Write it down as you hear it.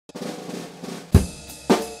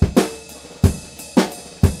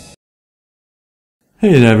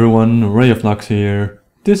Hey there everyone, RayofNox here.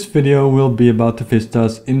 This video will be about the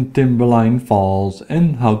vistas in Timberline Falls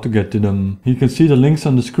and how to get to them. You can see the links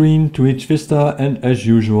on the screen to each vista, and as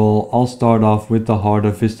usual I'll start off with the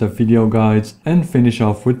harder vista video guides and finish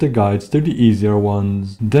off with the guides to the easier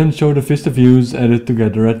ones. Then show the vista views added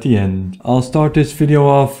together at the end. I'll start this video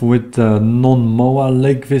off with the non-Moa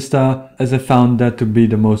Lake Vista, as I found that to be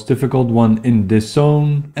the most difficult one in this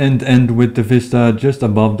zone, and end with the vista just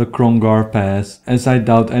above the Krongar Pass, as I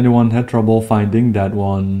doubt anyone had trouble finding that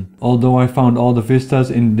one. Although I found all the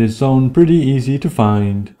vistas in this zone pretty easy to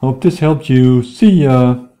find. Hope this helped you. See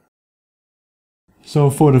ya! So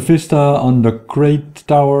for the vista on the Crate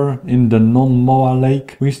Tower in the non-Moa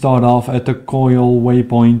Lake, we start off at the Coil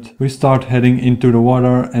waypoint. We start heading into the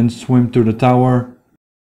water and swim to the tower.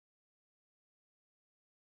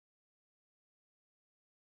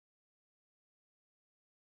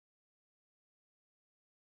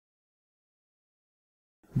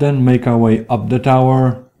 Then make our way up the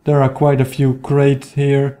tower. There are quite a few crates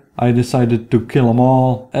here. I decided to kill them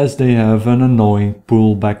all, as they have an annoying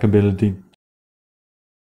pullback ability.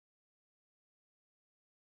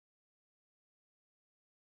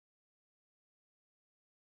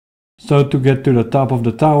 So to get to the top of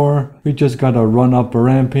the tower, we just gotta run up a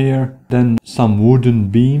ramp here, then some wooden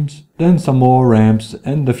beams, then some more ramps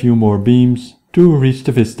and a few more beams to reach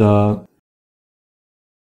the vista.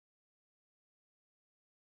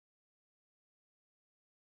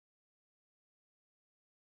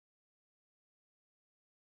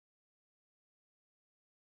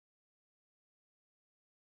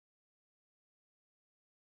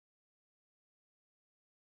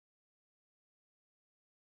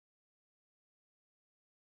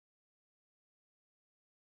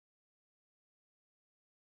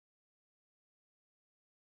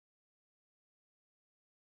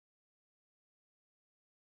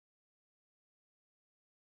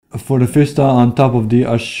 For the vista on top of the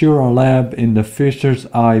Ashura Lab in the Fisher's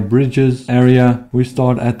Eye Bridges area, we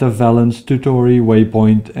start at the Valence Tutori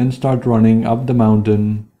waypoint and start running up the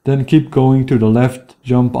mountain. Then keep going to the left,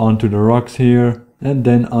 jump onto the rocks here, and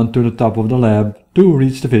then onto the top of the lab to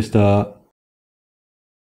reach the vista.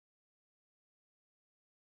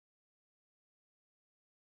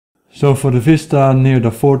 So for the vista near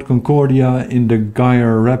the Fort Concordia in the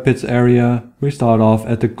Gyre Rapids area, we start off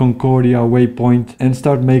at the Concordia waypoint and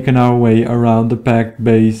start making our way around the packed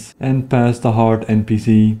base and past the hard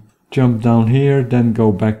NPC. Jump down here, then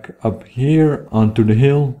go back up here onto the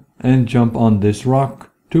hill and jump on this rock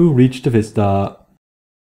to reach the vista.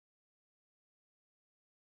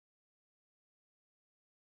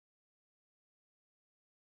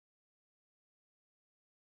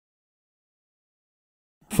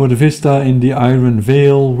 For the vista in the Iron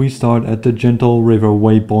Vale, we start at the Gentle River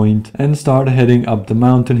waypoint and start heading up the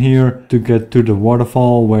mountain here to get to the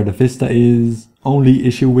waterfall where the vista is. Only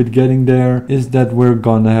issue with getting there is that we're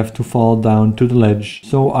gonna have to fall down to the ledge,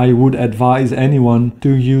 so I would advise anyone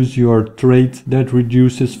to use your trait that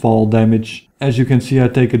reduces fall damage. As you can see, I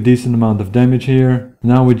take a decent amount of damage here.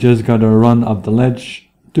 Now we just gotta run up the ledge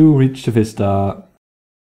to reach the vista.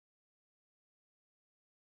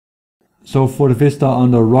 So for the vista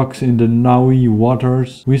on the rocks in the Naui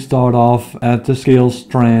waters, we start off at the Scale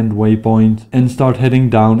Strand waypoint and start heading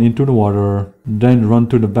down into the water. Then run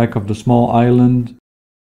to the back of the small island.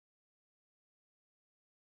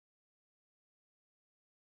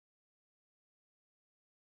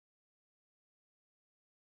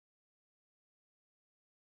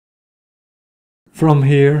 From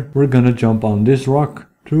here, we're gonna jump on this rock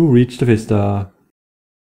to reach the vista.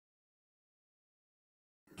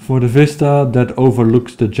 For the vista that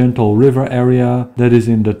overlooks the Gentle River area that is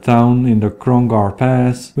in the town in the Krongar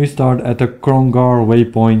Pass, we start at the Krongar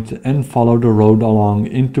waypoint and follow the road along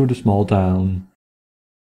into the small town.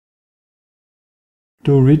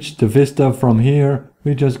 To reach the vista from here,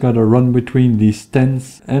 we just gotta run between these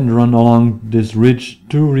tents and run along this ridge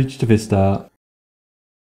to reach the vista.